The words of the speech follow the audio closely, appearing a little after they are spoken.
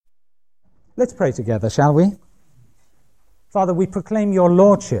Let's pray together, shall we? Father, we proclaim your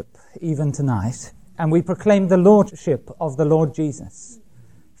lordship even tonight, and we proclaim the lordship of the Lord Jesus.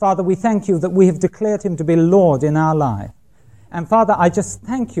 Father, we thank you that we have declared him to be Lord in our life. And Father, I just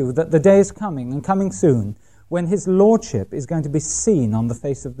thank you that the day is coming, and coming soon, when his lordship is going to be seen on the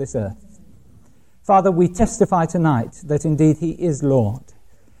face of this earth. Father, we testify tonight that indeed he is Lord.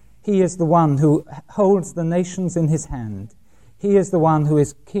 He is the one who holds the nations in his hand. He is the one who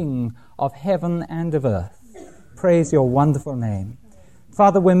is King of heaven and of earth. Praise your wonderful name.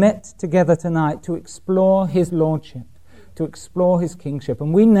 Father, we're met together tonight to explore his lordship, to explore his kingship.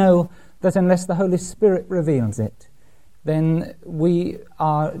 And we know that unless the Holy Spirit reveals it, then we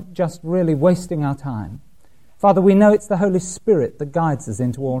are just really wasting our time. Father, we know it's the Holy Spirit that guides us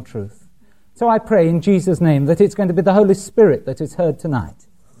into all truth. So I pray in Jesus' name that it's going to be the Holy Spirit that is heard tonight.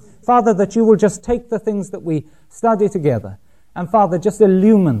 Father, that you will just take the things that we study together and, Father, just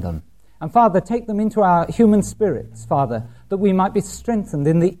illumine them. And, Father, take them into our human spirits, Father, that we might be strengthened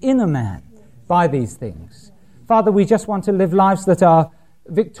in the inner man by these things. Father, we just want to live lives that are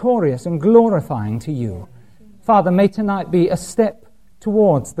victorious and glorifying to you. Father, may tonight be a step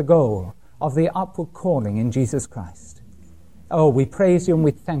towards the goal of the upward calling in Jesus Christ. Oh, we praise you and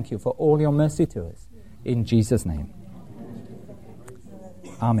we thank you for all your mercy to us. In Jesus' name.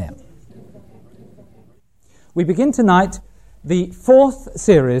 Amen. We begin tonight the fourth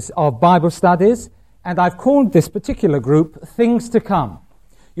series of Bible studies, and I've called this particular group Things to Come.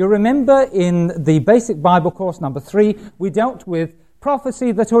 You remember in the basic Bible course number 3, we dealt with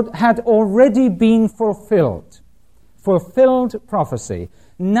prophecy that had already been fulfilled. Fulfilled prophecy.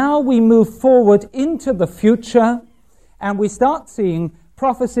 Now we move forward into the future, and we start seeing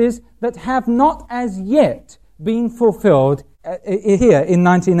prophecies that have not as yet been fulfilled here in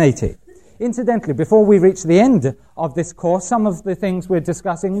 1980. Incidentally, before we reach the end of this course, some of the things we're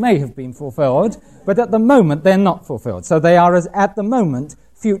discussing may have been fulfilled, but at the moment they're not fulfilled. So they are, at the moment,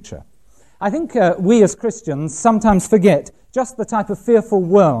 future. I think we as Christians sometimes forget just the type of fearful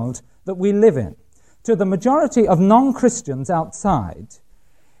world that we live in. To the majority of non-Christians outside,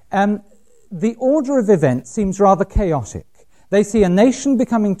 the order of events seems rather chaotic. They see a nation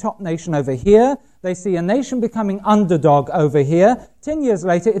becoming top nation over here. They see a nation becoming underdog over here. 10 years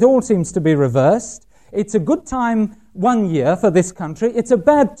later, it all seems to be reversed. It's a good time one year for this country. It's a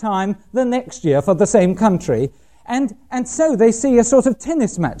bad time the next year for the same country. And so they see a sort of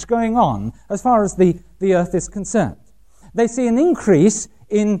tennis match going on as far as the earth is concerned. They see an increase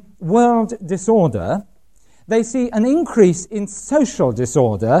in world disorder. They see an increase in social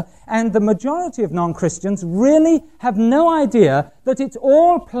disorder, and the majority of non-Christians really have no idea that it's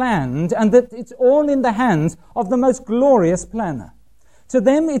all planned and that it's all in the hands of the most glorious planner. To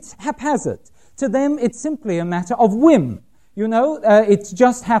them, it's haphazard. To them, it's simply a matter of whim. You know, it's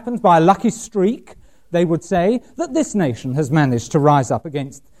just happened by a lucky streak, they would say, that this nation has managed to rise up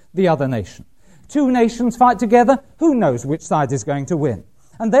against the other nation. Two nations fight together, who knows which side is going to win?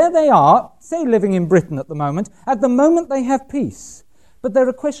 And there they are, say living in Britain at the moment. At the moment they have peace, but there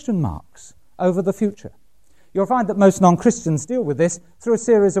are question marks over the future. You'll find that most non-Christians deal with this through a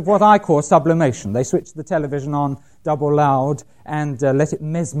series of what I call sublimation. They switch the television on double loud and let it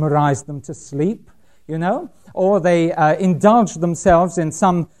mesmerize them to sleep, you know, or they indulge themselves in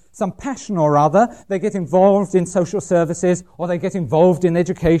some passion or other. They get involved in social services, or they get involved in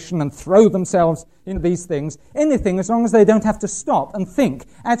education and throw themselves into these things. Anything, as long as they don't have to stop and think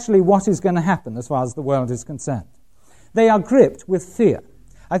actually what is going to happen as far as the world is concerned. They are gripped with fear.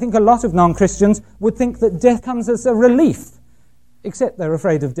 I think a lot of non-Christians would think that death comes as a relief, except they're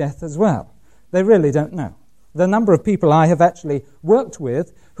afraid of death as well. They really don't know. The number of people I have actually worked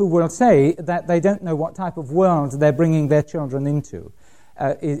with who will say that they don't know what type of world they're bringing their children into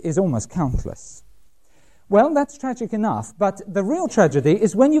is almost countless. Well, that's tragic enough, but the real tragedy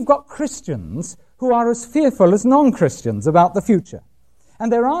is when you've got Christians who are as fearful as non-Christians about the future.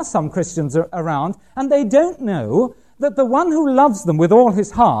 And there are some Christians around, and they don't know that the one who loves them with all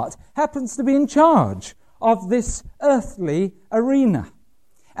his heart happens to be in charge of this earthly arena.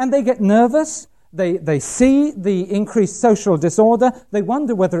 And they get nervous. They see the increased social disorder. They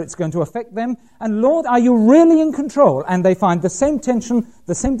wonder whether it's going to affect them. And Lord, are you really in control? And they find the same tension,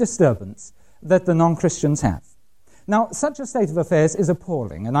 the same disturbance that the non-Christians have. Now, such a state of affairs is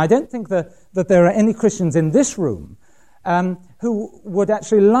appalling. And I don't think that there are any Christians in this room who would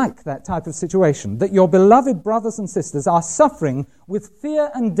actually like that type of situation, that your beloved brothers and sisters are suffering with fear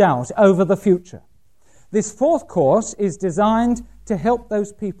and doubt over the future. This fourth course is designed to help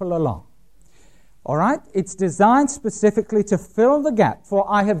those people along. All right? It's designed specifically to fill the gap, for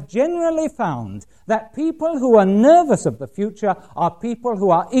I have generally found that people who are nervous of the future are people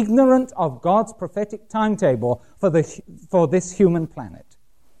who are ignorant of God's prophetic timetable for this human planet.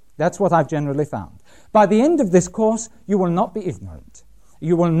 That's what I've generally found. By the end of this course, you will not be ignorant.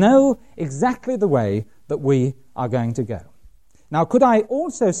 You will know exactly the way that we are going to go. Now, could I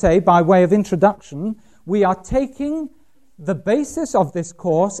also say, by way of introduction, we are taking the basis of this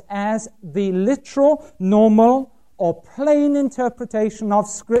course as the literal, normal, or plain interpretation of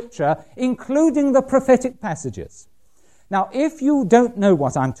Scripture, including the prophetic passages. Now, if you don't know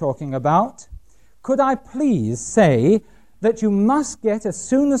what I'm talking about, could I please say that you must get as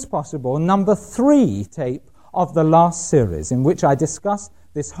soon as possible number 3 tape of the last series, in which I discuss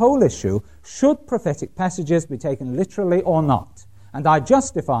this whole issue, should prophetic passages be taken literally or not? And I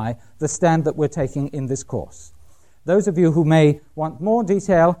justify the stand that we're taking in this course. Those of you who may want more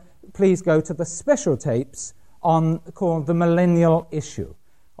detail, please go to the special tapes called the Millennial Issue,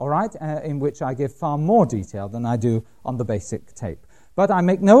 all right, in which I give far more detail than I do on the basic tape. But I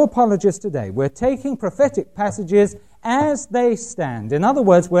make no apologies today. We're taking prophetic passages as they stand. In other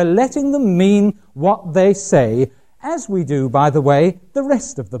words, we're letting them mean what they say, as we do, by the way, the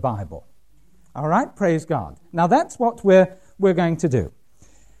rest of the Bible. All right, praise God. Now that's what we're going to do.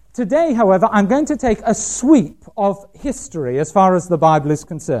 Today, however, I'm going to take a sweep of history as far as the Bible is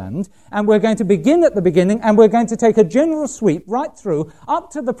concerned, and we're going to begin at the beginning, and we're going to take a general sweep right through up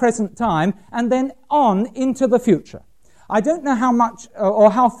to the present time, and then on into the future. I don't know how much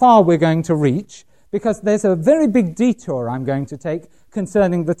or how far we're going to reach, because there's a very big detour I'm going to take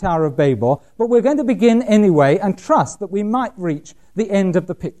concerning the Tower of Babel, but we're going to begin anyway and trust that we might reach the end of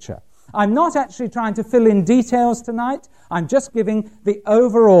the picture. I'm not actually trying to fill in details tonight. I'm just giving the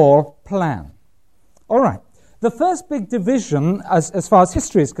overall plan. All right. The first big division, as far as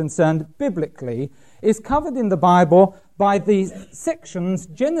history is concerned, biblically, is covered in the Bible by the sections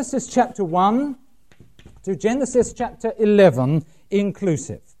Genesis chapter 1 to Genesis chapter 11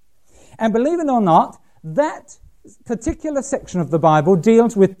 inclusive. And believe it or not, that particular section of the Bible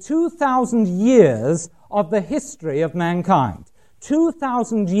deals with 2,000 years of the history of mankind.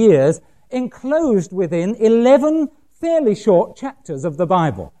 2,000 years enclosed within 11 fairly short chapters of the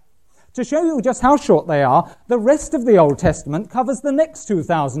Bible. To show you just how short they are, the rest of the Old Testament covers the next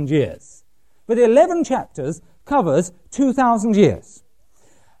 2,000 years. But 11 chapters covers 2,000 years.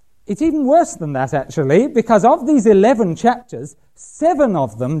 It's even worse than that, actually, because of these 11 chapters, 7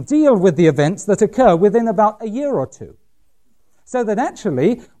 of them deal with the events that occur within about a year or two. So that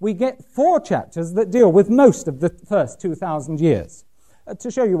actually we get 4 chapters that deal with most of the first 2,000 years. To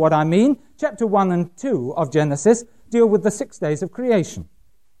show you what I mean, chapter 1 and 2 of Genesis deal with the 6 days of creation.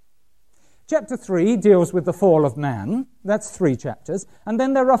 Chapter 3 deals with the fall of man. That's 3 chapters. And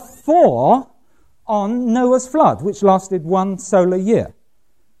then there are 4 on Noah's flood, which lasted 1 solar year.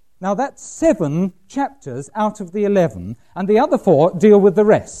 Now that's 7 chapters out of the 11, and the other 4 deal with the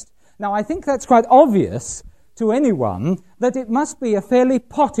rest. Now I think that's quite obvious to anyone that it must be a fairly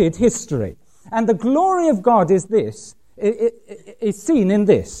potted history. And the glory of God is this, is seen in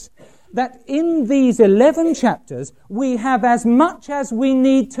this, that in these 11 chapters we have as much as we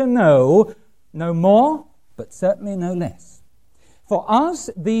need to know, no more, but certainly no less. For us,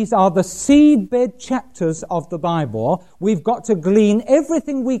 these are the seedbed chapters of the Bible. We've got to glean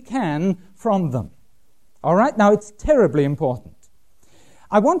everything we can from them. All right? Now, it's terribly important.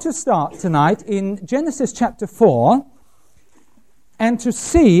 I want to start tonight in Genesis chapter 4 and to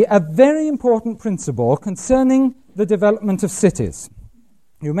see a very important principle concerning the development of cities.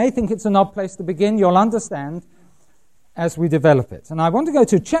 You may think it's an odd place to begin. You'll understand as we develop it. And I want to go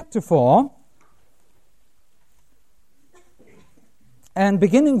to chapter 4 and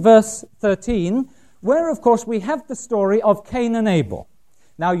beginning verse 13, where, of course, we have the story of Cain and Abel.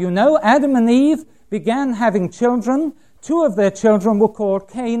 Now, you know, Adam and Eve began having children. 2 of their children were called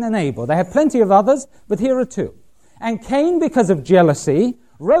Cain and Abel. They had plenty of others, but here are 2. And Cain, because of jealousy,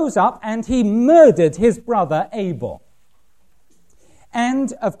 rose up and he murdered his brother Abel.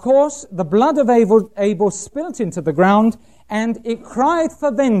 And, of course, the blood of Abel spilt into the ground, and it cried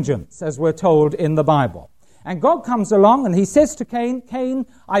for vengeance, as we're told in the Bible. And God comes along and he says to Cain, Cain,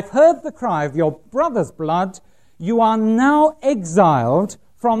 I've heard the cry of your brother's blood. You are now exiled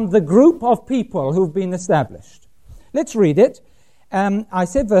from the group of people who've been established. Let's read it. I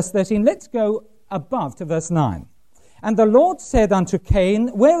said verse 13. Let's go above to verse 9. And the Lord said unto Cain,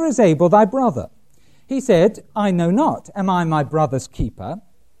 where is Abel thy brother? He said, I know not. Am I my brother's keeper?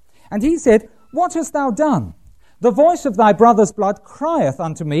 And he said, what hast thou done? The voice of thy brother's blood crieth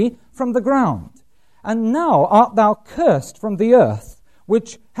unto me from the ground. And now art thou cursed from the earth,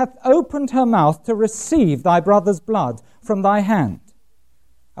 which hath opened her mouth to receive thy brother's blood from thy hand.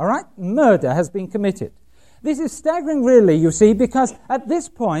 All right? Murder has been committed. This is staggering, really, you see, because at this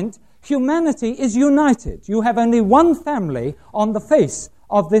point, humanity is united. You have only one family on the face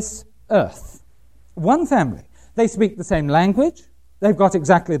of this earth. One family. They speak the same language. They've got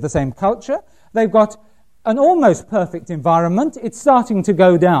exactly the same culture. They've got an almost perfect environment. It's starting to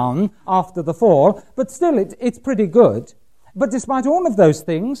go down after the fall, but still it's pretty good. But despite all of those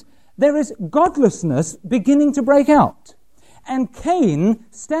things, there is godlessness beginning to break out. And Cain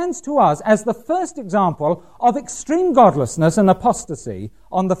stands to us as the first example of extreme godlessness and apostasy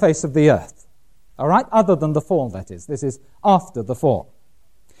on the face of the earth. All right? Other than the fall, that is. This is after the fall.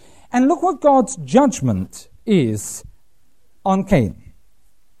 And look what God's judgment is on Cain.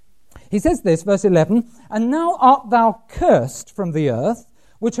 He says this, verse 11, "And now art thou cursed from the earth,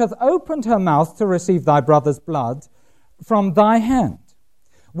 which hath opened her mouth to receive thy brother's blood from thy hand.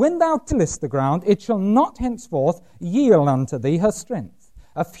 When thou tillest the ground, it shall not henceforth yield unto thee her strength.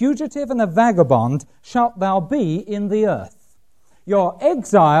 A fugitive and a vagabond shalt thou be in the earth." You're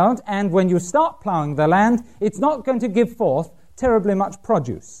exiled, and when you start ploughing the land, it's not going to give forth terribly much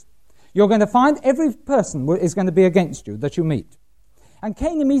produce. You're going to find every person is going to be against you that you meet. And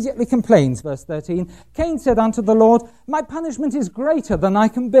Cain immediately complains, verse 13. "Cain said unto the Lord, My punishment is greater than I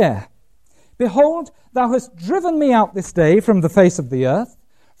can bear. Behold, thou hast driven me out this day from the face of the earth.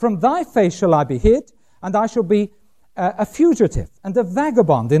 From thy face shall I be hid, and I shall be a fugitive and a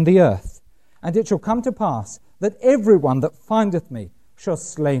vagabond in the earth. And it shall come to pass that everyone that findeth me shall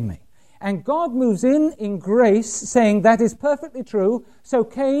slay me." And God moves in grace, saying that is perfectly true. So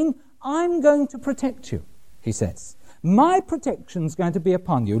Cain, I'm going to protect you, he says. My protection's going to be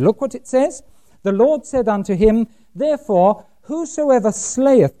upon you. Look what it says. "The Lord said unto him, Therefore, whosoever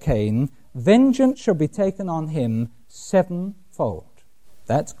slayeth Cain, vengeance shall be taken on him sevenfold."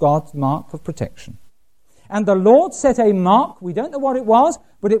 That's God's mark of protection. "And the Lord set a mark," we don't know what it was,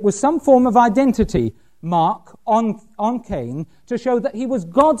 but it was some form of identity mark on Cain to show that he was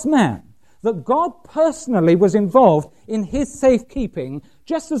God's man, that God personally was involved in his safekeeping,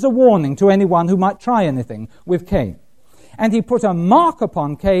 just as a warning to anyone who might try anything with Cain. "And he put a mark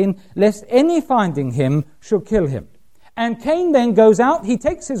upon Cain, lest any finding him should kill him." And Cain then goes out, he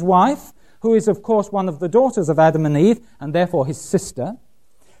takes his wife, who is of course one of the daughters of Adam and Eve, and therefore his sister,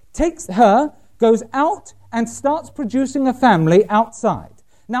 takes her, goes out and starts producing a family outside.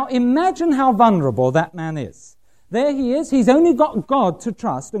 Now imagine how vulnerable that man is. There he is, he's only got God to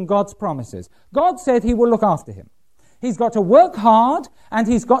trust and God's promises. God said he will look after him. He's got to work hard, and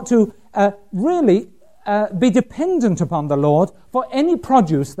he's got to really be dependent upon the Lord for any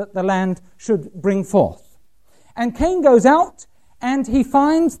produce that the land should bring forth. And Cain goes out, and he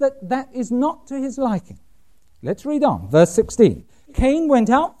finds that that is not to his liking. Let's read on, verse 16. "Cain went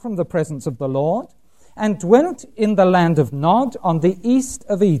out from the presence of the Lord, and dwelt in the land of Nod on the east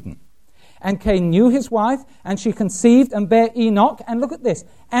of Eden. And Cain knew his wife, and she conceived and bare Enoch." And look at this.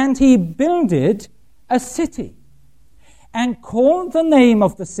 "And he builded a city, and called the name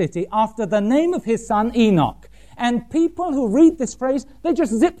of the city after the name of his son Enoch." And people who read this phrase, they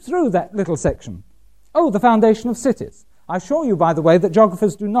just zip through that little section. Oh, the foundation of cities. I assure you, by the way, that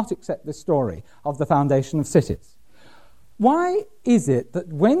geographers do not accept this story of the foundation of cities. Why is it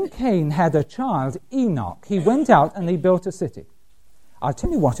that when Cain had a child, Enoch, he went out and he built a city? I'll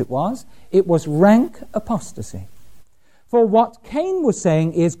tell you what it was. It was rank apostasy. For what Cain was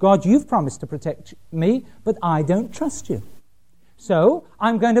saying is, God, you've promised to protect me, but I don't trust you. So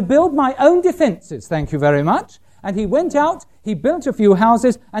I'm going to build my own defenses, thank you very much. And he went out, he built a few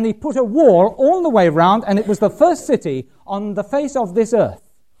houses, and he put a wall all the way round, and it was the first city on the face of this earth.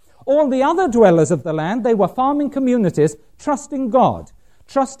 All the other dwellers of the land, they were farming communities, trusting God,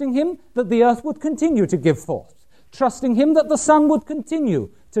 trusting him that the earth would continue to give forth, trusting him that the sun would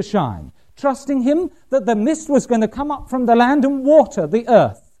continue to shine, trusting him that the mist was going to come up from the land and water the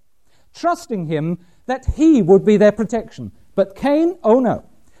earth, trusting him that he would be their protection. But Cain, oh no,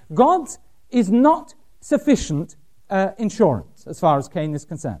 God is not sufficient insurance as far as Cain is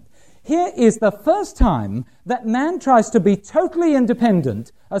concerned. Here is the first time that man tries to be totally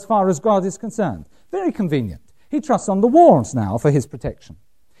independent as far as God is concerned. Very convenient. He trusts on the walls now for his protection.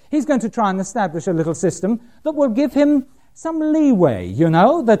 He's going to try and establish a little system that will give him some leeway, you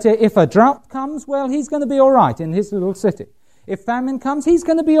know, that if a drought comes, well, he's going to be all right in his little city. If famine comes, he's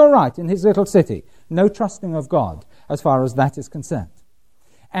going to be all right in his little city. No trusting of God as far as that is concerned.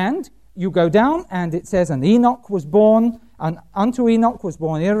 And you go down, and it says, and Enoch was born, and unto Enoch was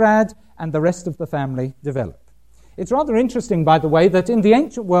born Irad, and the rest of the family developed. It's rather interesting, by the way, that in the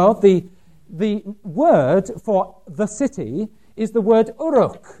ancient world, the word for the city is the word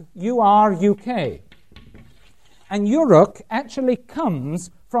Uruk, U-R-U-K. And Uruk actually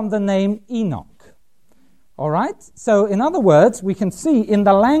comes from the name Enoch. All right? So in other words, we can see in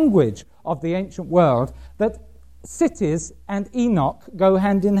the language of the ancient world that cities and Enoch go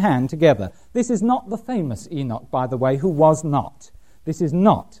hand in hand together. This is not the famous Enoch, by the way, who was not. This is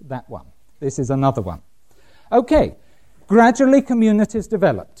not that one. This is another one. Okay, gradually communities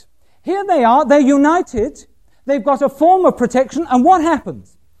developed. Here they are, they're united, they've got a form of protection, and what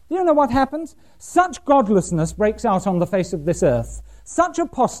happens? Do you know what happens? Such godlessness breaks out on the face of this earth, such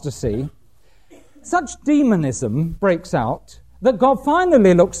apostasy, such demonism breaks out, that God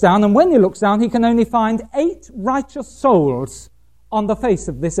finally looks down, and when he looks down, he can only find 8 righteous souls on the face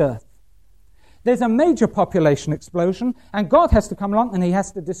of this earth. There's a major population explosion, and God has to come along, and he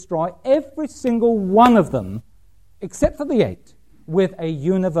has to destroy every single one of them, except for the 8, with a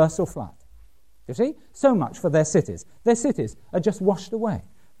universal flood. You see? So much for their cities. Their cities are just washed away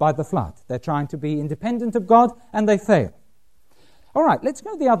by the flood. They're trying to be independent of God, and they fail. All right, let's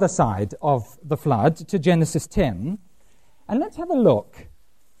go the other side of the flood to Genesis 10, and let's have a look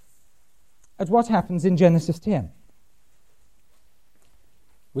at what happens in Genesis 10.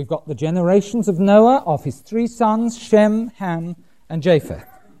 We've got the generations of Noah, of his 3 sons, Shem, Ham, and Japheth.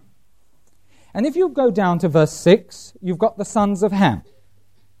 And if you go down to verse 6, you've got the sons of Ham.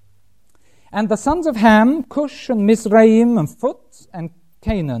 And the sons of Ham, Cush and Mizraim and Phut and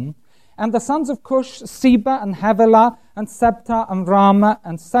Canaan. And the sons of Cush, Seba and Havilah and Sabta and Rama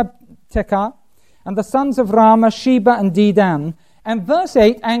and Sabteka. And the sons of Rama, Sheba and Dedan. And verse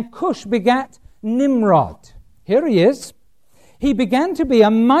 8, and Cush begat Nimrod. Here he is. He began to be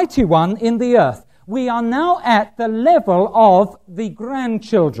a mighty one in the earth. We are now at the level of the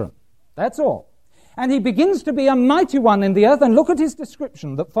grandchildren. That's all. And he begins to be a mighty one in the earth. And look at his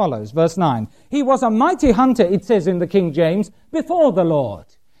description that follows, verse 9. He was a mighty hunter, it says in the King James, before the Lord.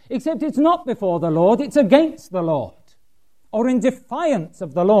 Except it's not before the Lord, it's against the Lord, or in defiance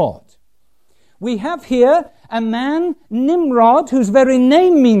of the Lord. We have here a man, Nimrod, whose very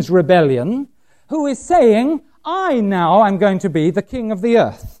name means rebellion, who is saying, I now am going to be the king of the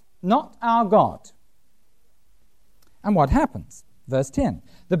earth, not our God. And what happens? Verse 10.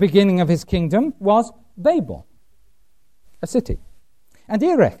 The beginning of his kingdom was Babel, a city, and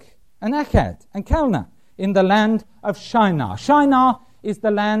Erech, and Akkad, and Calneh, in the land of Shinar. Shinar is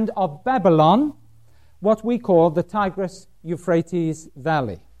the land of Babylon, what we call the Tigris-Euphrates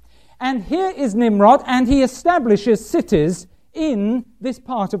Valley. And here is Nimrod, and he establishes cities in this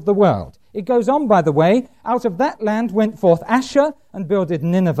part of the world. It goes on, by the way, out of that land went forth Asher, and builded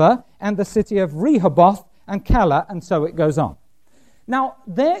Nineveh, and the city of Rehoboth, and Calah, and so it goes on. Now,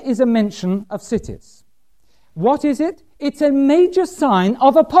 there is a mention of cities. What is it? It's a major sign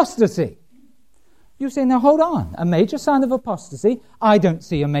of apostasy. You say, now hold on, a major sign of apostasy? I don't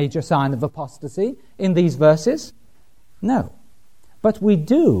see a major sign of apostasy in these verses. No. But we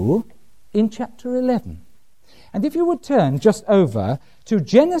do in chapter 11. And if you would turn just over to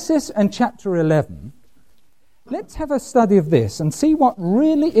Genesis and chapter 11, let's have a study of this and see what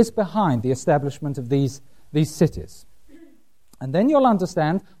really is behind the establishment of these cities. And then you'll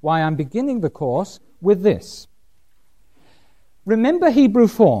understand why I'm beginning the course with this. Remember Hebrew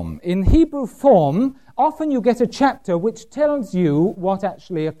form. In Hebrew form, often you get a chapter which tells you what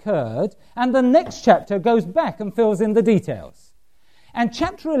actually occurred, and the next chapter goes back and fills in the details. And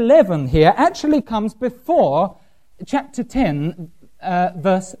chapter 11 here actually comes before chapter 10,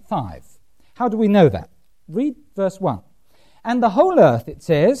 verse 5. How do we know that? Read verse 1. And the whole earth, it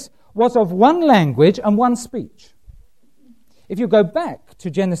says, was of one language and one speech. If you go back to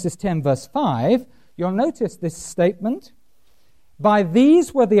Genesis 10, verse 5, you'll notice this statement. By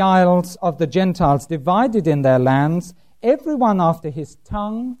these were the isles of the Gentiles divided in their lands, everyone after his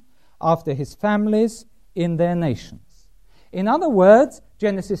tongue, after his families, in their nations. In other words,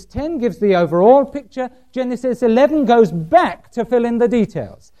 Genesis 10 gives the overall picture. Genesis 11 goes back to fill in the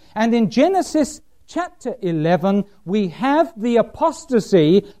details. And in Genesis chapter 11, we have the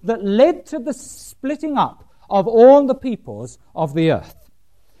apostasy that led to the splitting up of all the peoples of the earth.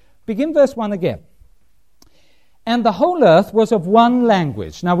 Begin verse 1 again. And the whole earth was of one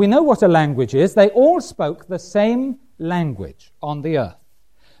language. Now we know what a language is. They all spoke the same language on the earth.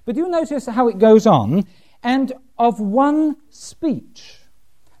 But you notice how it goes on. And of one speech.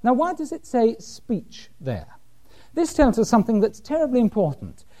 Now why does it say speech there? This tells us something that's terribly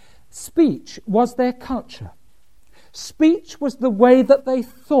important. Speech was their culture. Speech was the way that they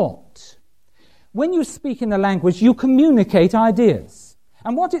thought. When you speak in a language, you communicate ideas.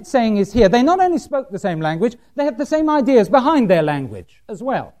 And what it's saying is here, they not only spoke the same language, they had the same ideas behind their language as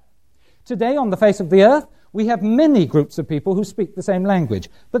well. Today, on the face of the earth, We have many groups of people who speak the same language,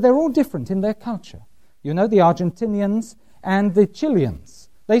 but they're all different in their culture. You know, the Argentinians and the Chileans,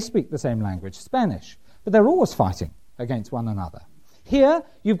 they speak the same language, Spanish, but they're always fighting against one another. Here,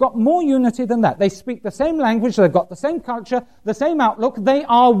 you've got more unity than that. They speak the same language, they've got the same culture, the same outlook. They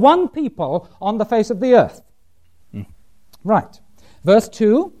are one people on the face of the earth. Right. Verse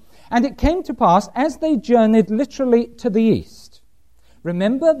 2, and it came to pass as they journeyed literally to the east.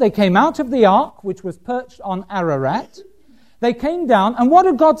 Remember, they came out of the ark, which was perched on Ararat. They came down, and what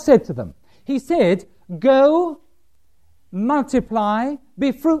had God said to them? He said, go, multiply,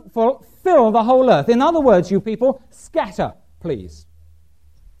 be fruitful, fill the whole earth. In other words, you people, scatter, please.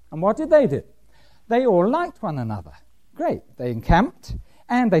 And what did they do? They all liked one another. Great. They encamped,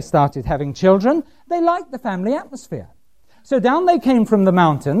 and they started having children. They liked the family atmosphere. So down they came from the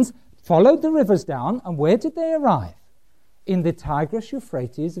mountains, followed the rivers down, and where did they arrive? In the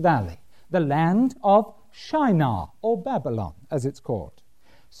Tigris-Euphrates Valley, the land of Shinar, or Babylon, as it's called.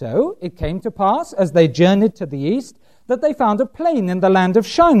 So it came to pass, as they journeyed to the east, that they found a plain in the land of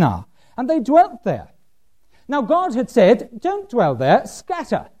Shinar, and they dwelt there. Now God had said, don't dwell there,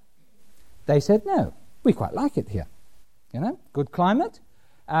 scatter. They said, no, we quite like it here. You know, good climate,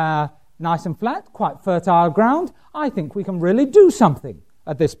 nice and flat, quite fertile ground. I think we can really do something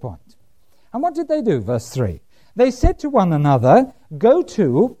at this point. And what did they do? Verse 3. They said to one another, go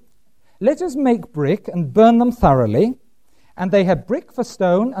to, let us make brick and burn them thoroughly. And they had brick for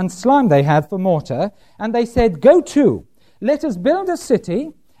stone and slime they had for mortar. And they said, go to, let us build a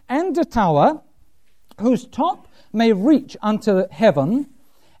city and a tower whose top may reach unto heaven.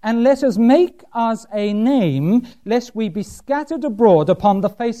 And let us make us a name, lest we be scattered abroad upon the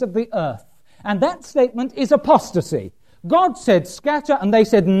face of the earth. And that statement is apostasy. God said scatter, and they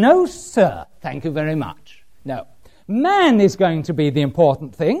said, no, sir, thank you very much. No. Man is going to be the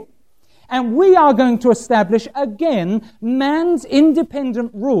important thing, and we are going to establish again man's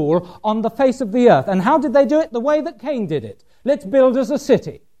independent rule on the face of the earth. And how did they do it? The way that Cain did it. Let's build us a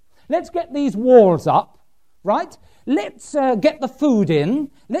city. Let's get these walls up, right? Let's get the food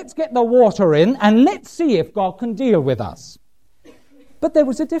in, let's get the water in, and let's see if God can deal with us. But there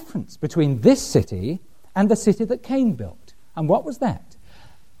was a difference between this city and the city that Cain built. And what was that?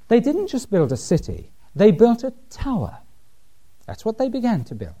 They didn't just build a city, they built a tower. That's what they began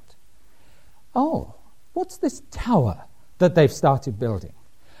to build. Oh, what's this tower that they've started building?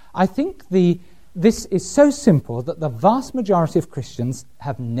 I think this is so simple that the vast majority of Christians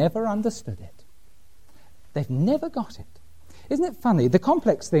have never understood it. They've never got it. Isn't it funny? The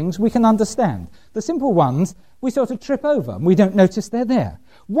complex things we can understand. The simple ones we sort of trip over and we don't notice they're there.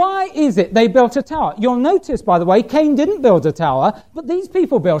 Why is it they built a tower? You'll notice, by the way, Cain didn't build a tower, but these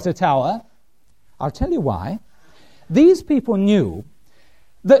people built a tower. I'll tell you why. These people knew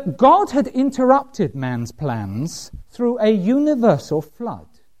that God had interrupted man's plans through a universal flood.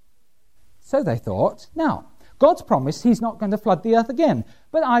 So they thought, now, God's promised he's not going to flood the earth again.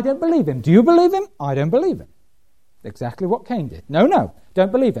 But I don't believe him. Do you believe him? I don't believe him. Exactly what Cain did. No,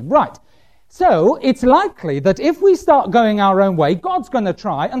 don't believe him. Right. So it's likely that if we start going our own way, God's going to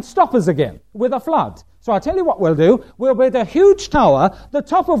try and stop us again with a flood. So I'll tell you what we'll do. We'll build a huge tower, the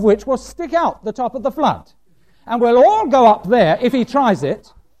top of which will stick out the top of the flood. And we'll all go up there if he tries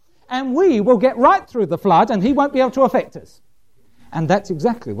it, and we will get right through the flood, and he won't be able to affect us. And that's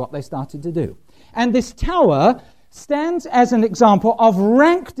exactly what they started to do. And this tower stands as an example of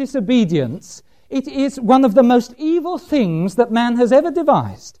rank disobedience. It is one of the most evil things that man has ever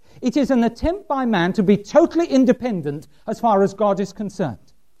devised. It is an attempt by man to be totally independent as far as God is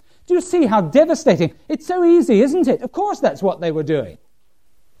concerned. Do you see how devastating? It's so easy, isn't it? Of course that's what they were doing.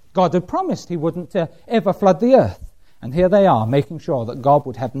 God had promised he wouldn't ever flood the earth. And here they are, making sure that God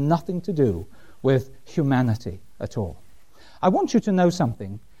would have nothing to do with humanity at all. I want you to know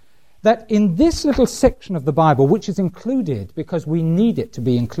something, that in this little section of the Bible, which is included because we need it to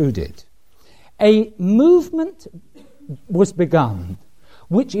be included, a movement was begun,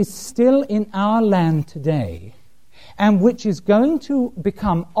 which is still in our land today, and which is going to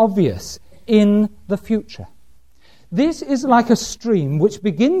become obvious in the future. This is like a stream which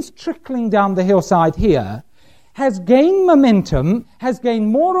begins trickling down the hillside here, has gained momentum, has gained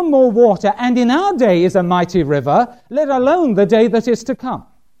more and more water, and in our day is a mighty river, let alone the day that is to come.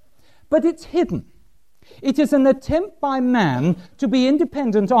 But it's hidden. It is an attempt by man to be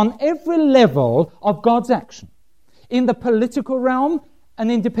independent on every level of God's action. In the political realm,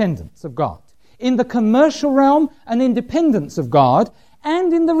 an independence of God. In the commercial realm, an independence of God.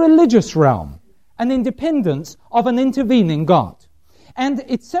 And in the religious realm, an independence of an intervening God. And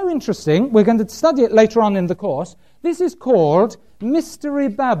it's so interesting, we're going to study it later on in the course. This is called Mystery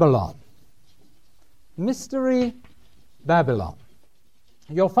Babylon. Mystery Babylon.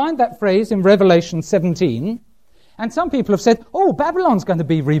 You'll find that phrase in Revelation 17, and some people have said, oh, Babylon's going to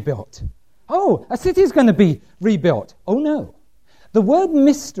be rebuilt. Oh, a city's going to be rebuilt. Oh, no. The word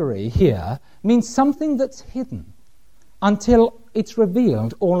mystery here means something that's hidden until it's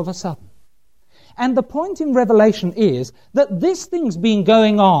revealed all of a sudden. And the point in Revelation is that this thing's been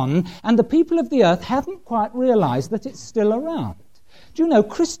going on, and the people of the earth haven't quite realized that it's still around. Do you know,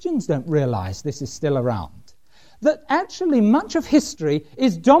 Christians don't realize this is still around? That actually much of history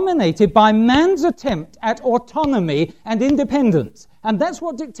is dominated by man's attempt at autonomy and independence. And that's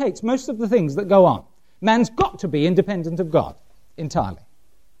what dictates most of the things that go on. Man's got to be independent of God entirely.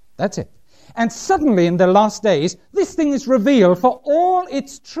 That's it. And suddenly in the last days, this thing is revealed for all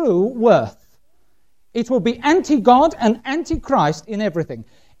its true worth. It will be anti-God and anti-Christ in everything.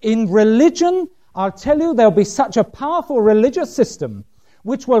 In religion, I'll tell you, there'll be such a powerful religious system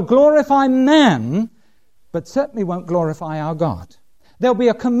which will glorify man, but certainly won't glorify our God. There'll be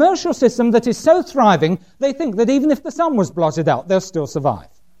a commercial system that is so thriving, they think that even if the sun was blotted out, they'll still survive.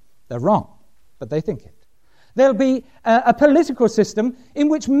 They're wrong, but they think it. There'll be a political system in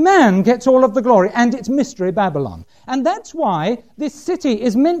which man gets all of the glory, and it's Mystery Babylon. And that's why this city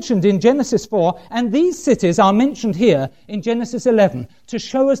is mentioned in Genesis 4, and these cities are mentioned here in Genesis 11, to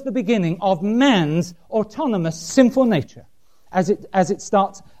show us the beginning of man's autonomous sinful nature as it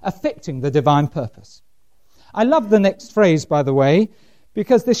starts affecting the divine purpose. I love the next phrase, by the way,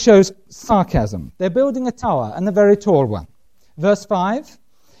 because this shows sarcasm. They're building a tower, and a very tall one. Verse 5,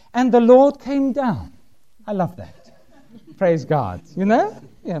 and the Lord came down. I love that. Praise God. You know?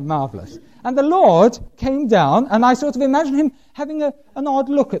 Yeah, marvelous. And the Lord came down, and I sort of imagine him having an odd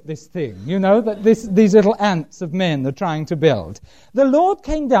look at this thing, you know, that these little ants of men are trying to build. The Lord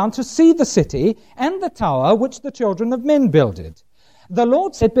came down to see the city and the tower which the children of men builded. The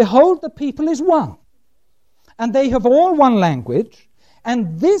Lord said, behold, the people is one, and they have all one language,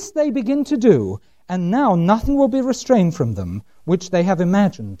 and this they begin to do, and now nothing will be restrained from them, which they have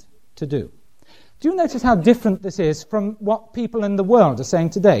imagined to do. Do you notice how different this is from what people in the world are saying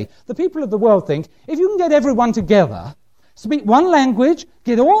today? The people of the world think, if you can get everyone together, speak one language,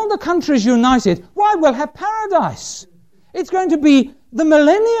 get all the countries united, why, we'll have paradise. It's going to be the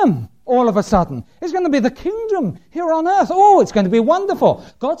millennium all of a sudden. It's going to be the kingdom here on earth. Oh, it's going to be wonderful.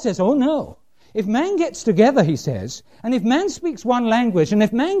 God says, oh no. If man gets together, he says, and if man speaks one language, and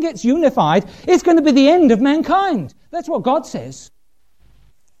if man gets unified, it's going to be the end of mankind. That's what God says.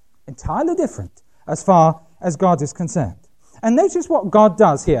 Entirely different as far as God is concerned. And notice what God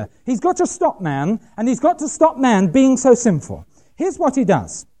does here. He's got to stop man, and he's got to stop man being so sinful. Here's what he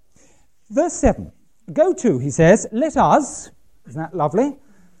does. Verse 7, go to, he says, let us, isn't that lovely?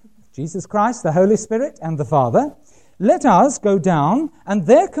 Jesus Christ, the Holy Spirit, and the Father, let us go down and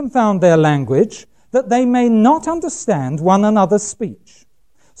there confound their language, that they may not understand one another's speech.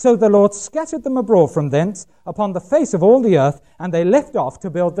 So the Lord scattered them abroad from thence upon the face of all the earth, and they left off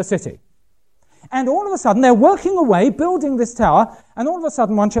to build the city. And all of a sudden, they're working away, building this tower, and all of a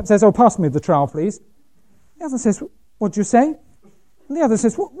sudden one chap says, oh, pass me the trowel, please. The other says, what'd you say? And the other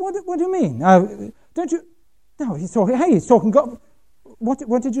says, what do you mean? Don't you... No, he's talking God.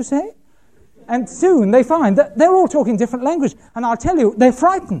 What did you say? And soon they find that they're all talking different language. And I'll tell you, they're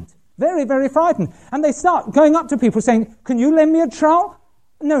frightened. Very, very frightened. And they start going up to people saying, can you lend me a trowel?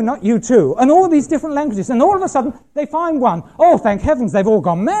 No, not you too. And all these different languages. And all of a sudden, they find one. Oh, thank heavens, they've all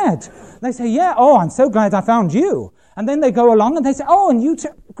gone mad. They say, yeah, oh, I'm so glad I found you. And then they go along and they say, oh, and you too.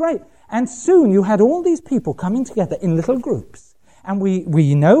 Great. And soon you had all these people coming together in little groups. And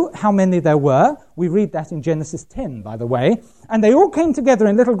we know how many there were. We read that in Genesis 10, by the way. And they all came together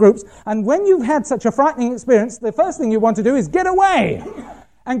in little groups. And when you've had such a frightening experience, the first thing you want to do is get away.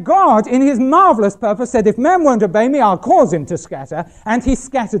 And God, in his marvelous purpose, said, if man won't obey me, I'll cause him to scatter. And he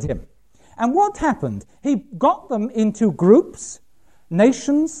scattered him. And what happened? He got them into groups,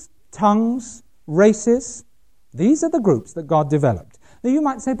 nations, tongues, races. These are the groups that God developed. Now you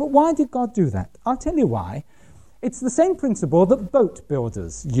might say, but why did God do that? I'll tell you why. It's the same principle that boat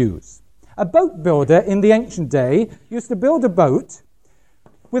builders use. A boat builder in the ancient day used to build a boat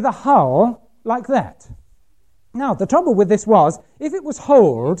with a hull like that. Now, the trouble with this was, if it was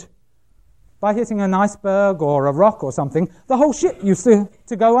holed by hitting an iceberg or a rock or something, the whole ship used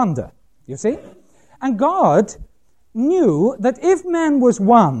to go under, you see? And God knew that if man was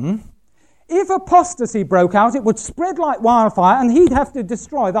one, if apostasy broke out, it would spread like wildfire and he'd have to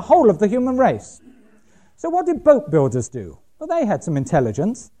destroy the whole of the human race. So what did boat builders do? Well, they had some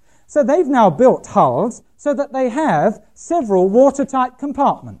intelligence. So they've now built hulls so that they have several watertight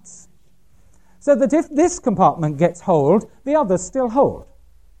compartments. So that if this compartment gets holed, the others still hold.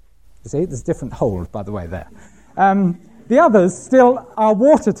 You see, there's different holes, by the way, there. The others still are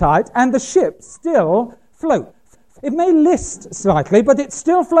watertight, and the ship still floats. It may list slightly, but it's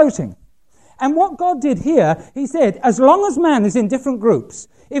still floating. And what God did here, he said, as long as man is in different groups,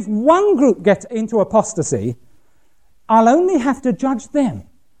 if one group gets into apostasy, I'll only have to judge them,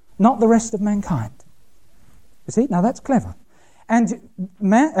 not the rest of mankind. You see, now that's clever. And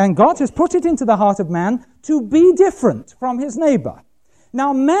God has put it into the heart of man to be different from his neighbor.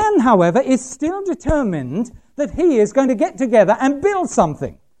 Now man, however, is still determined that he is going to get together and build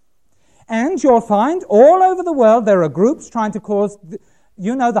something. And you'll find all over the world there are groups trying to cause,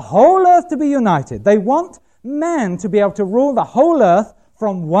 the whole earth to be united. They want man to be able to rule the whole earth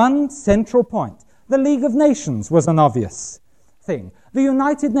from one central point. The League of Nations was an obvious thing. The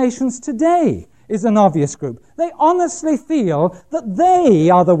United Nations today is an obvious group. They honestly feel that they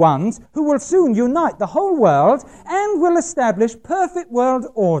are the ones who will soon unite the whole world and will establish perfect world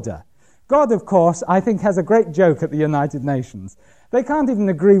order. God, of course, I think has a great joke at the United Nations. They can't even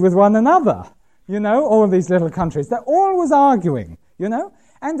agree with one another, all these little countries. They're always arguing,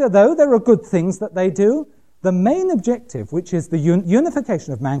 And although there are good things that they do, the main objective, which is the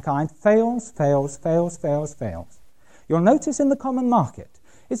unification of mankind, fails. You'll notice in the common market,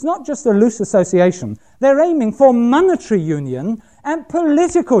 it's not just a loose association. They're aiming for monetary union and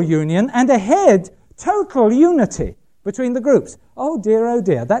political union and ahead, total unity between the groups. Oh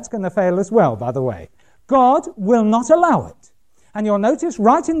dear, that's going to fail as well, by the way. God will not allow it. And you'll notice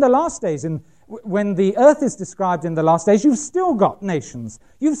right in the last days, when the earth is described in the last days, you've still got nations,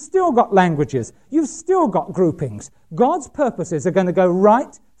 you've still got languages, you've still got groupings. God's purposes are going to go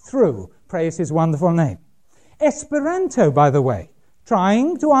right through, praise his wonderful name. Esperanto, by the way,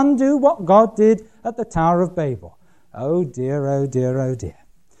 trying to undo what God did at the Tower of Babel. Oh dear.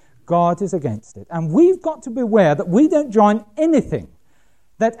 God is against it. And we've got to beware that we don't join anything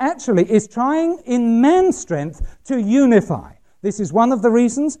that actually is trying in man's strength to unify. This is one of the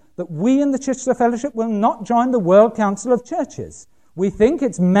reasons that we in the Chichester Fellowship will not join the World Council of Churches. We think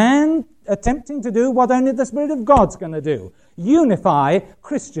it's man attempting to do what only the Spirit of God's going to do. Unify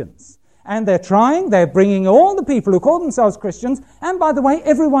Christians. And they're bringing all the people who call themselves Christians, and by the way,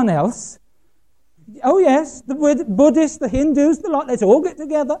 everyone else. Oh yes, the Buddhists, the Hindus, the lot, let's all get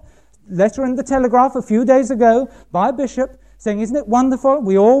together. Letter in the Telegraph a few days ago by a bishop saying, isn't it wonderful?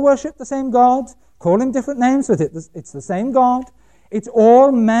 We all worship the same God. Call him different names, but it's the same God. It's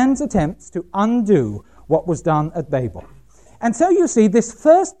all man's attempts to undo what was done at Babel. And so you see, this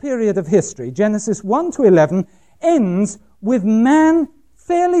first period of history, Genesis 1 to 11, ends with man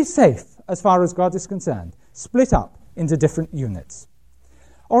fairly safe as far as God is concerned, split up into different units.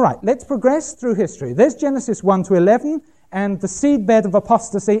 All right, let's progress through history. There's Genesis 1 to 11, and the seedbed of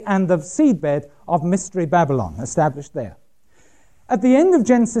apostasy and the seedbed of Mystery Babylon established there. At the end of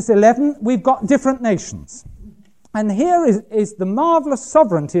Genesis 11, we've got different nations. And here is the marvelous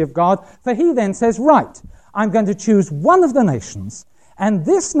sovereignty of God, for he then says, right, I'm going to choose one of the nations, and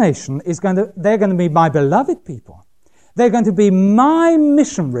this nation they're going to be my beloved people. They're going to be my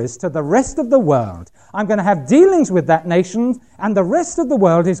missionaries to the rest of the world. I'm going to have dealings with that nation, and the rest of the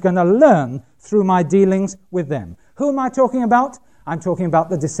world is going to learn through my dealings with them. Who am I talking about? I'm talking about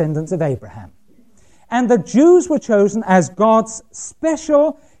the descendants of Abraham. And the Jews were chosen as God's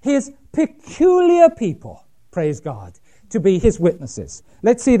special, his peculiar people, praise God, to be his witnesses.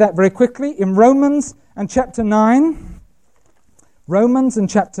 Let's see that very quickly in Romans and chapter 9. Romans and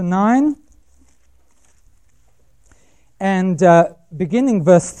chapter 9. And beginning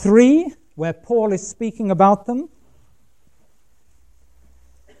verse 3, where Paul is speaking about them.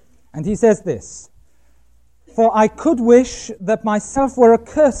 And he says this, for I could wish that myself were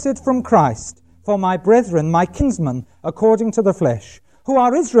accursed from Christ, for my brethren, my kinsmen, according to the flesh, who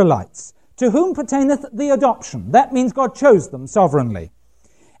are Israelites, to whom pertaineth the adoption. That means God chose them sovereignly.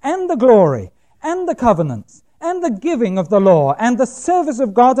 And the glory, and the covenants, and the giving of the law, and the service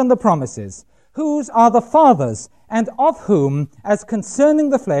of God and the promises, whose are the fathers, and of whom, as concerning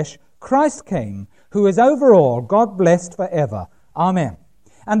the flesh, Christ came, who is over all, God blessed forever. Amen.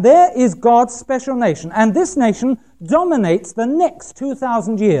 And there is God's special nation, and this nation dominates the next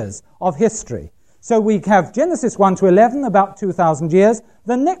 2,000 years of history. So we have Genesis 1 to 11, about 2,000 years.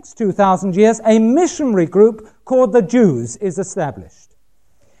 The next 2,000 years, a missionary group called the Jews is established.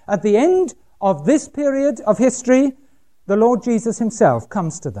 At the end of this period of history, the Lord Jesus himself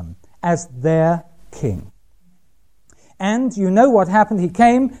comes to them as their king. And you know what happened. He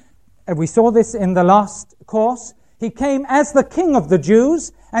came, and we saw this in the last course, he came as the king of the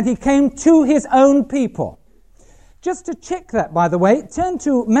Jews, and he came to his own people. Just to check that, by the way, turn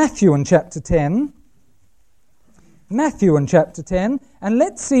to Matthew in chapter 10. Matthew in chapter 10, and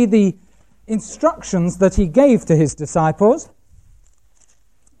let's see the instructions that he gave to his disciples.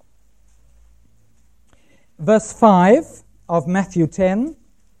 Verse 5 of Matthew 10.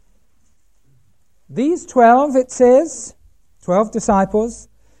 These 12, it says, 12 disciples,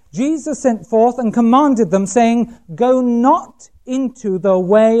 Jesus sent forth and commanded them, saying, "Go not into the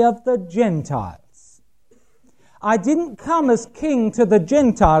way of the Gentiles." I didn't come as king to the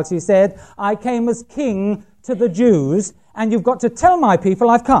Gentiles, he said. I came as king to the Jews, and you've got to tell my people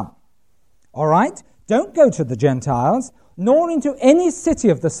I've come. All right? Don't go to the Gentiles, nor into any city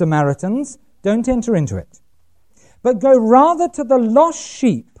of the Samaritans. Don't enter into it. But go rather to the lost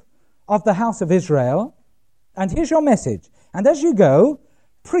sheep of the house of Israel, and here's your message. And as you go,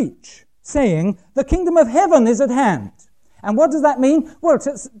 preach, saying, the kingdom of heaven is at hand. And what does that mean? Well,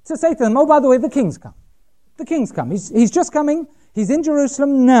 to say to them, oh, by the way, the king's come. The king's come. He's just coming. He's in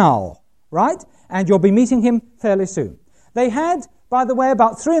Jerusalem now, right? And you'll be meeting him fairly soon. They had, by the way,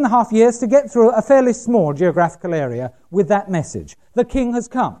 about 3.5 years to get through a fairly small geographical area with that message. The king has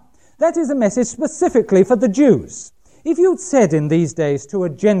come. That is a message specifically for the Jews. If you'd said in these days to a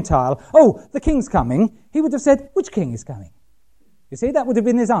Gentile, oh, the king's coming, he would have said, which king is coming? You see, that would have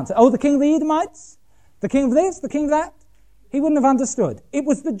been his answer. Oh, the king of the Edomites? The king of this? The king of that? He wouldn't have understood. It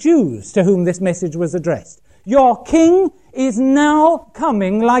was the Jews to whom this message was addressed. Your king is now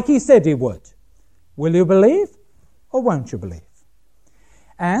coming like he said he would. Will you believe or won't you believe?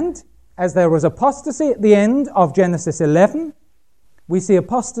 And as there was apostasy at the end of Genesis 11, we see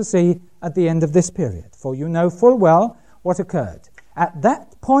apostasy at the end of this period. For you know full well what occurred. At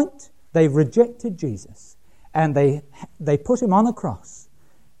that point, they rejected Jesus. And they put him on a cross.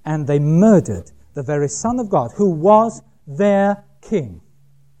 And they murdered the very Son of God, who was their king.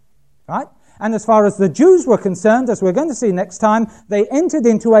 Right? And as far as the Jews were concerned, as we're going to see next time, they entered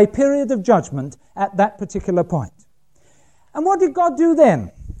into a period of judgment at that particular point. And what did God do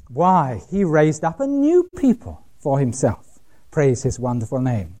then? Why, he raised up a new people for himself. Praise his wonderful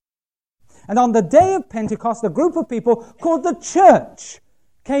name. And on the day of Pentecost, a group of people called the church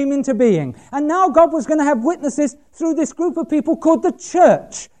came into being. And now God was going to have witnesses through this group of people called the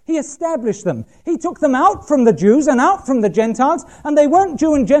church. He established them. He took them out from the Jews and out from the Gentiles, and they weren't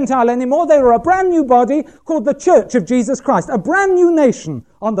Jew and Gentile anymore. They were a brand new body called the Church of Jesus Christ, a brand new nation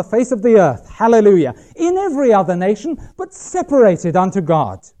on the face of the earth. Hallelujah. In every other nation, but separated unto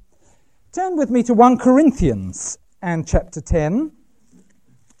God. Turn with me to 1 Corinthians and chapter 10,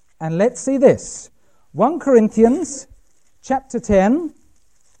 and let's see this. 1 Corinthians chapter 10,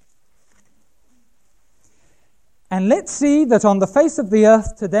 and let's see that on the face of the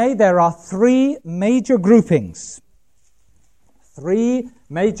earth today there are 3 major groupings. 3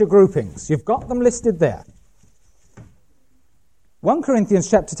 major groupings. You've got them listed there. 1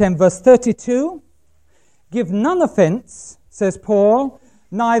 Corinthians chapter 10, verse 32. Give none offense, says Paul,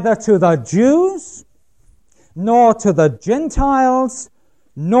 neither to the Jews, nor to the Gentiles,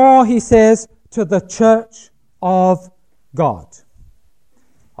 nor, he says, to the church of God.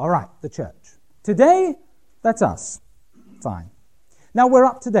 All right, the church. Today, that's us. Fine. Now we're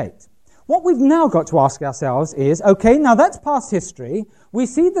up to date. What we've now got to ask ourselves is, okay, now that's past history. We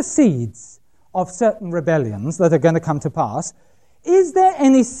see the seeds of certain rebellions that are going to come to pass. Is there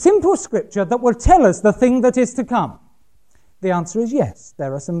any simple scripture that will tell us the thing that is to come? The answer is yes.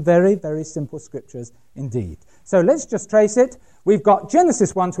 There are some very, very simple scriptures indeed. So let's just trace it. We've got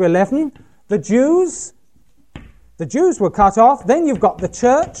Genesis 1 to 11. The Jews were cut off. Then you've got the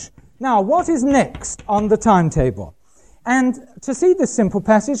church. Now, what is next on the timetable? And to see this simple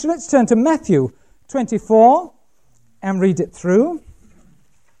passage, let's turn to Matthew 24 and read it through.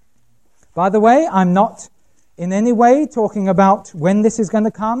 By the way, I'm not in any way talking about when this is going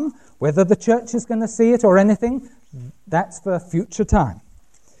to come, whether the church is going to see it or anything. That's for future time.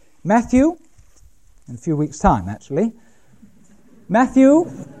 Matthew, in a few weeks' time, actually. Matthew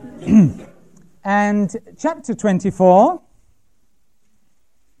and chapter 24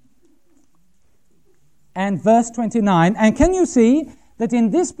 and verse 29. And can you see that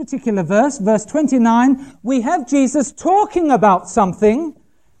in this particular verse, verse 29, we have Jesus talking about something,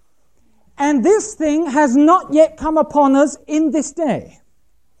 and this thing has not yet come upon us in this day.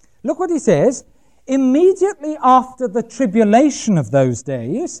 Look what he says. Immediately after the tribulation of those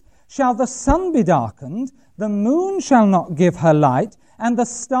days shall the sun be darkened, the moon shall not give her light, and the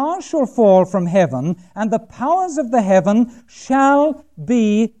stars shall fall from heaven, and the powers of the heaven shall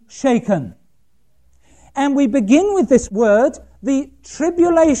be shaken. And we begin with this word, the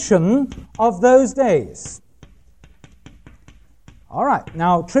tribulation of those days. All right,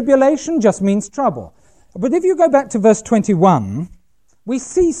 now tribulation just means trouble. But if you go back to verse 21, we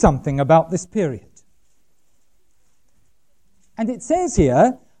see something about this period. And it says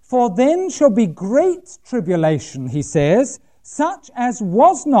here, "For then shall be great tribulation," he says, "such as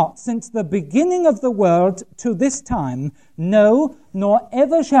was not since the beginning of the world to this time, no, nor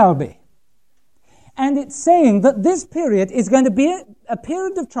ever shall be." And it's saying that this period is going to be a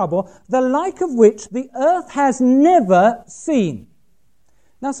period of trouble, the like of which the earth has never seen.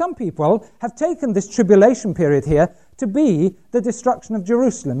 Now, some people have taken this tribulation period here to be the destruction of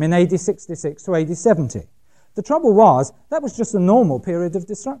Jerusalem in AD 66 to AD 70. The trouble was, that was just a normal period of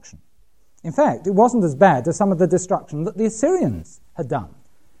destruction. In fact, it wasn't as bad as some of the destruction that the Assyrians had done.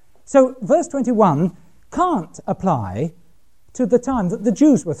 So, verse 21 can't apply to the time that the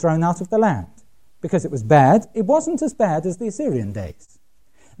Jews were thrown out of the land. Because it was bad, it wasn't as bad as the Assyrian days.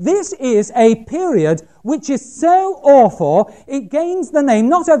 This is a period which is so awful, it gains the name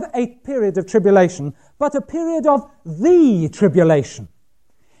not of a period of tribulation, but a period of the tribulation.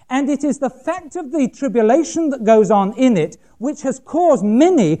 And it is the fact of the tribulation that goes on in it which has caused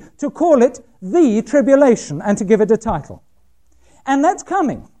many to call it the tribulation and to give it a title. And that's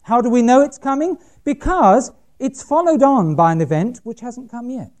coming. How do we know it's coming? Because it's followed on by an event which hasn't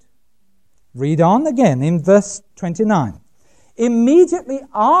come yet. Read on again in verse 29. "Immediately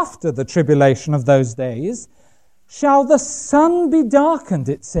after the tribulation of those days shall the sun be darkened,"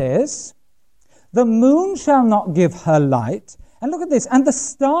 it says. "The moon shall not give her light." And look at this. "And the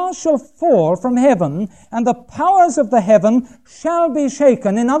stars shall fall from heaven, and the powers of the heaven shall be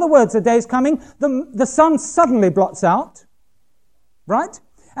shaken." In other words, a day is coming, the sun suddenly blots out, right?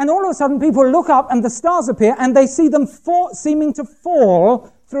 And all of a sudden people look up and the stars appear and they see them seeming to fall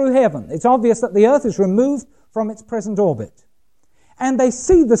through heaven. It's obvious that the earth is removed from its present orbit. And they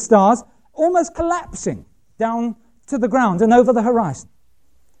see the stars almost collapsing down to the ground and over the horizon.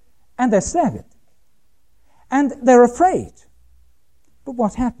 And they're staggered. And they're afraid. But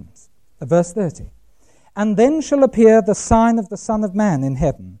what happens? Verse 30. "And then shall appear the sign of the Son of Man in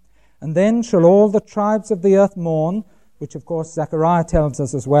heaven. And then shall all the tribes of the earth mourn," which of course Zechariah tells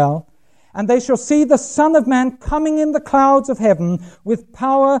us as well. "And they shall see the Son of Man coming in the clouds of heaven with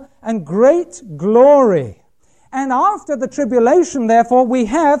power and great glory." And after the tribulation, therefore, we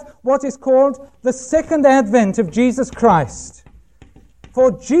have what is called the second advent of Jesus Christ.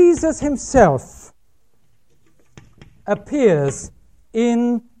 For Jesus himself appears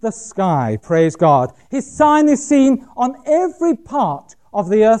in the sky, praise God. His sign is seen on every part of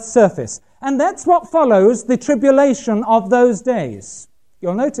the earth's surface. And that's what follows the tribulation of those days.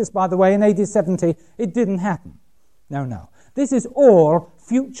 You'll notice, by the way, in AD 70, it didn't happen. No. This is all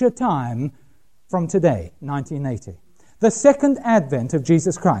future time from today, 1980. The second advent of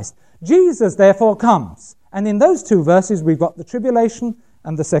Jesus Christ. Jesus, therefore, comes. And in those two verses, we've got the tribulation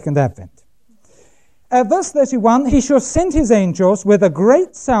and the second advent. Verse 31, "He shall send his angels with a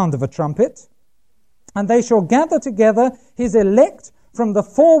great sound of a trumpet, and they shall gather together his elect from the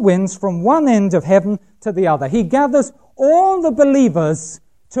four winds, from one end of heaven to the other." He gathers all the believers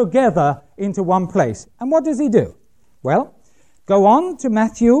together into one place. And what does he do? Well, go on to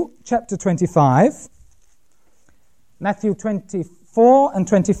Matthew chapter 25. Matthew 24 and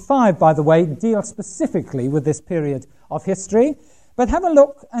 25, by the way, deal specifically with this period of history. But have a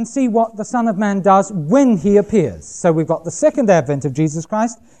look and see what the Son of Man does when he appears. So we've got the second advent of Jesus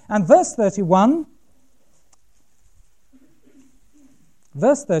Christ. And verse 31,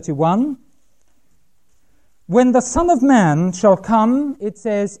 "When the Son of Man shall come," it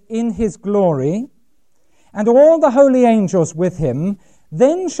says, "in his glory, and all the holy angels with him,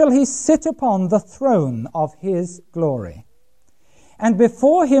 then shall he sit upon the throne of his glory. And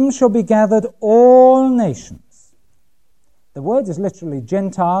before him shall be gathered all nations." The word is literally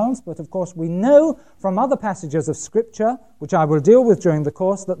Gentiles, but of course we know from other passages of Scripture, which I will deal with during the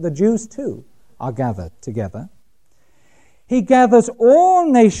course, that the Jews too are gathered together. "He gathers all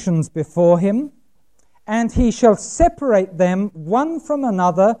nations before him, and he shall separate them one from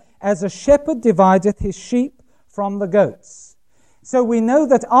another, as a shepherd divideth his sheep from the goats." So we know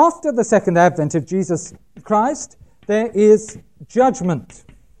that after the second advent of Jesus Christ, there is judgment.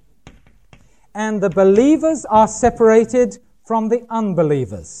 And the believers are separated from the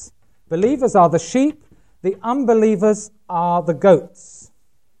unbelievers. Believers are the sheep, the unbelievers are the goats.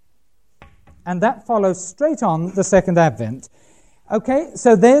 And that follows straight on the second advent. Okay,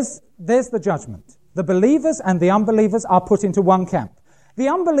 so there's the judgment. The believers and the unbelievers are put into one camp. The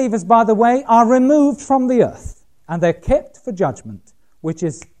unbelievers, by the way, are removed from the earth, and they're kept for judgment, which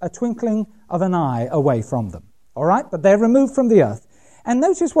is a twinkling of an eye away from them. All right, but they're removed from the earth. And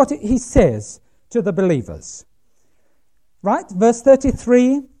notice what he says to the believers. Right, verse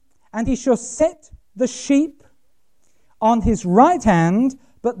 33, "And he shall set the sheep on his right hand,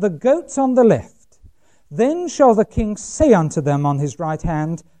 but the goats on the left. Then shall the king say unto them on his right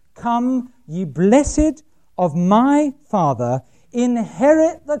hand, Come, ye blessed of my Father,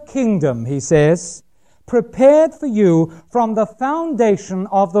 inherit the kingdom, he says, prepared for you from the foundation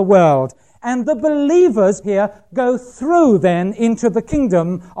of the world. And the believers here go through then into the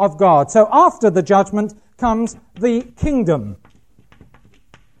kingdom of God. So after the judgment comes the kingdom,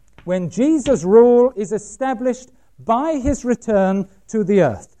 when Jesus' rule is established by his return to the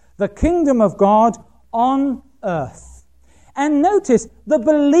earth. The kingdom of God on earth. And notice, the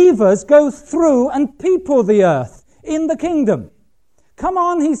believers go through and people the earth in the kingdom. Come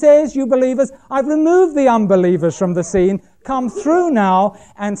on, he says, you believers, I've removed the unbelievers from the scene. Come through now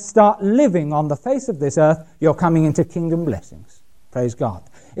and start living on the face of this earth. You're coming into kingdom blessings. Praise God.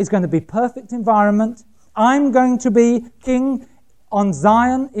 It's going to be perfect environment. I'm going to be king on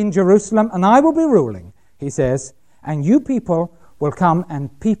Zion in Jerusalem, and I will be ruling, he says, and you people will come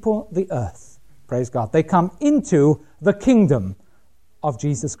and people the earth. Praise God. They come into the kingdom of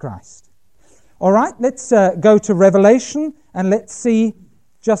Jesus Christ. All right, let's go to Revelation, and let's see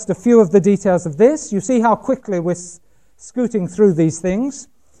just a few of the details of this. You see how quickly we're scooting through these things.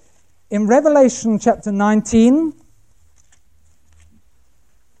 In Revelation chapter 19,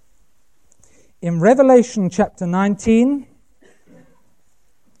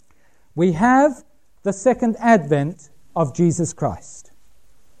 we have the second advent of Jesus Christ.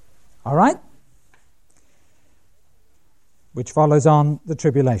 All right? Which follows on the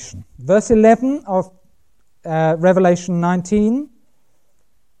tribulation. Verse 11 of Revelation 19.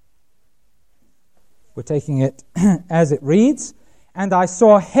 We're taking it as it reads. And I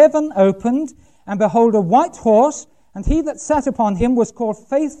saw heaven opened, and behold, a white horse, and he that sat upon him was called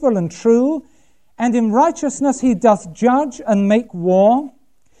Faithful and True, and in righteousness he doth judge and make war.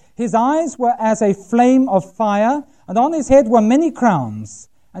 His eyes were as a flame of fire, and on his head were many crowns,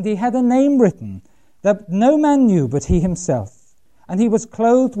 and he had a name written, that no man knew but he himself. And he was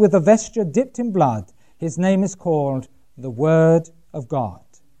clothed with a vesture dipped in blood. His name is called the Word of God.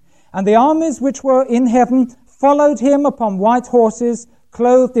 And the armies which were in heaven followed him upon white horses,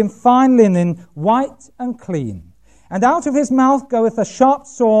 clothed in fine linen, white and clean. And out of his mouth goeth a sharp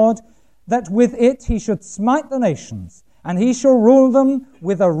sword, that with it he should smite the nations. And he shall rule them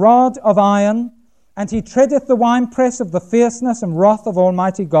with a rod of iron. And he treadeth the winepress of the fierceness and wrath of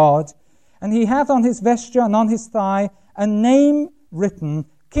Almighty God. And he hath on his vesture and on his thigh a name written,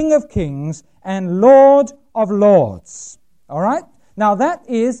 King of Kings and Lord of Lords. All right? Now that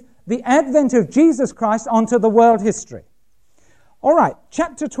is the advent of Jesus Christ onto the world history. All right,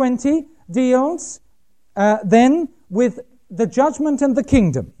 chapter 20 deals then with the judgment and the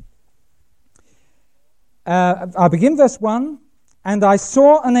kingdom. I'll begin verse 1. And I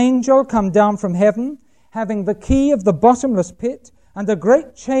saw an angel come down from heaven, having the key of the bottomless pit, and a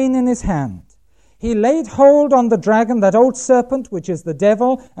great chain in his hand. He laid hold on the dragon, that old serpent, which is the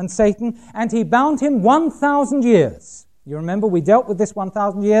devil and Satan, and he bound him 1,000 years. You remember we dealt with this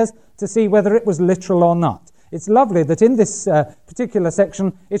 1,000 years to see whether it was literal or not. It's lovely that in this particular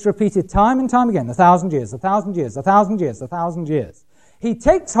section it's repeated time and time again, 1,000 years, 1,000 years, 1,000 years, 1,000 years. He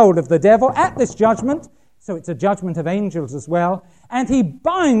takes hold of the devil at this judgment, so it's a judgment of angels as well, and he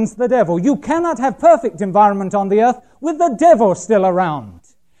binds the devil. You cannot have perfect environment on the earth with the devil still around.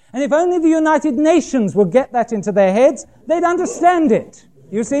 And if only the United Nations would get that into their heads, they'd understand it.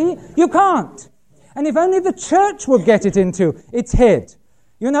 You see? You can't. And if only the church would get it into its head.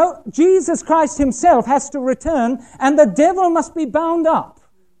 You know, Jesus Christ himself has to return, and the devil must be bound up,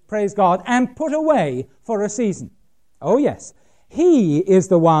 praise God, and put away for a season. Oh yes, he is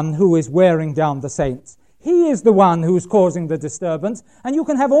the one who is wearing down the saints. He is the one who's causing the disturbance, and you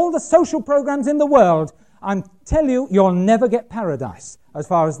can have all the social programs in the world. I tell you, you'll never get paradise as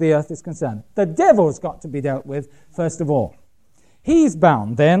far as the earth is concerned. The devil's got to be dealt with first of all. He's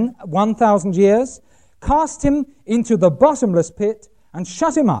bound then 1,000 years, cast him into the bottomless pit, and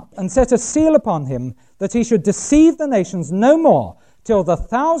shut him up, and set a seal upon him, that he should deceive the nations no more, till the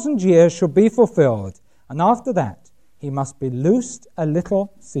 1,000 years should be fulfilled. And after that, he must be loosed a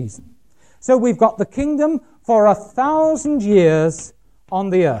little season. So we've got the kingdom for 1,000 years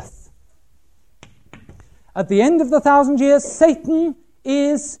on the earth. At the end of the 1,000 years, Satan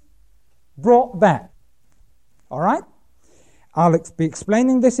is brought back. All right? I'll be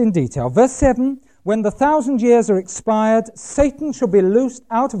explaining this in detail. Verse 7, when the 1,000 years are expired, Satan shall be loosed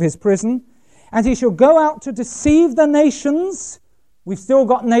out of his prison, and he shall go out to deceive the nations. We've still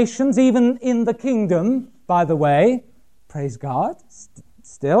got nations, even in the kingdom, by the way. Praise God.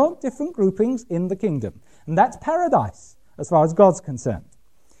 Still different groupings in the kingdom. And that's paradise, as far as God's concerned.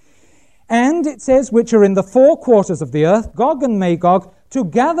 And it says, which are in the four quarters of the earth, Gog and Magog, to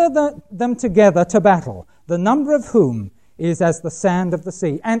gather them together to battle, the number of whom is as the sand of the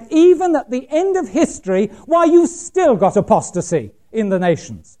sea. And even at the end of history, why, you've still got apostasy in the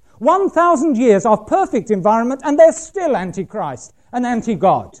nations. 1,000 years of perfect environment, and they're still anti-Christ and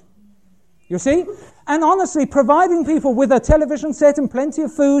anti-God. You see? And honestly, providing people with a television set and plenty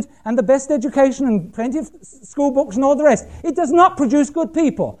of food and the best education and plenty of school books and all the rest, it does not produce good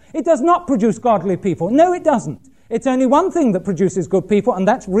people. It does not produce godly people. No, it doesn't. It's only one thing that produces good people, and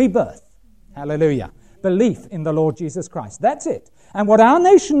that's rebirth. Hallelujah. Belief in the Lord Jesus Christ. That's it. And what our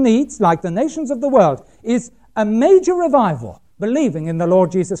nation needs, like the nations of the world, is a major revival, believing in the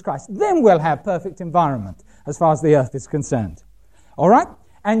Lord Jesus Christ. Then we'll have perfect environment as far as the earth is concerned. All right?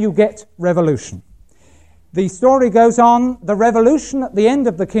 And you get revolution. The story goes on. The revolution at the end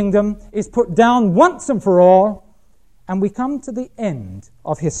of the kingdom is put down once and for all, and we come to the end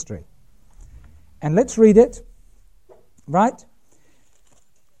of history. And let's read it. Right?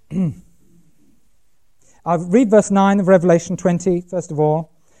 I'll read verse 9 of Revelation 20, first of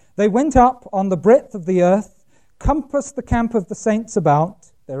all. They went up on the breadth of the earth, compassed the camp of the saints about.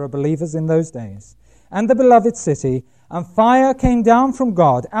 There are believers in those days. And the beloved city, and fire came down from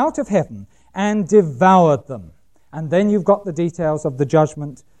God out of heaven and devoured them. And then you've got the details of the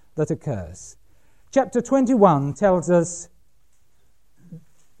judgment that occurs. Chapter 21 tells us,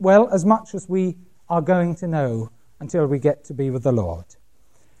 well, as much as we are going to know until we get to be with the Lord.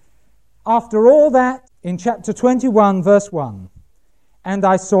 After all that, in chapter 21, verse 1, and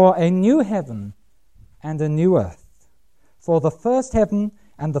I saw a new heaven and a new earth, for the first heaven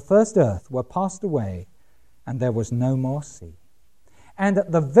and the first earth were passed away, and there was no more sea. And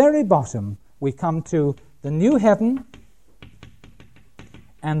at the very bottom, we come to the new heaven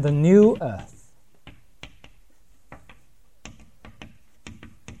and the new earth.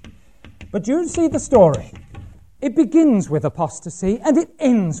 But you see the story. It begins with apostasy and it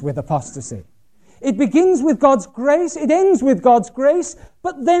ends with apostasy. It begins with God's grace, it ends with God's grace,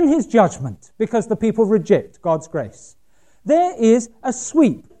 but then his judgment, because the people reject God's grace. There is a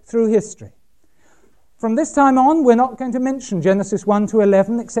sweep through history. From this time on, we're not going to mention Genesis 1 to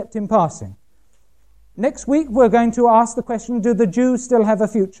 11 except in passing. Next week, we're going to ask the question, do the Jews still have a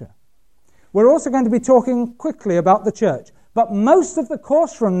future? We're also going to be talking quickly about the church. But most of the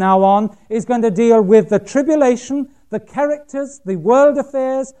course from now on is going to deal with the tribulation, the characters, the world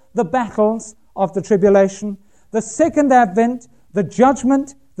affairs, the battles of the tribulation, the second advent, the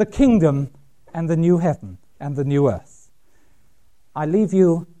judgment, the kingdom, and the new heaven and the new earth. I leave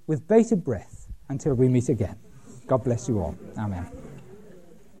you with bated breath until we meet again. God bless you all. Amen.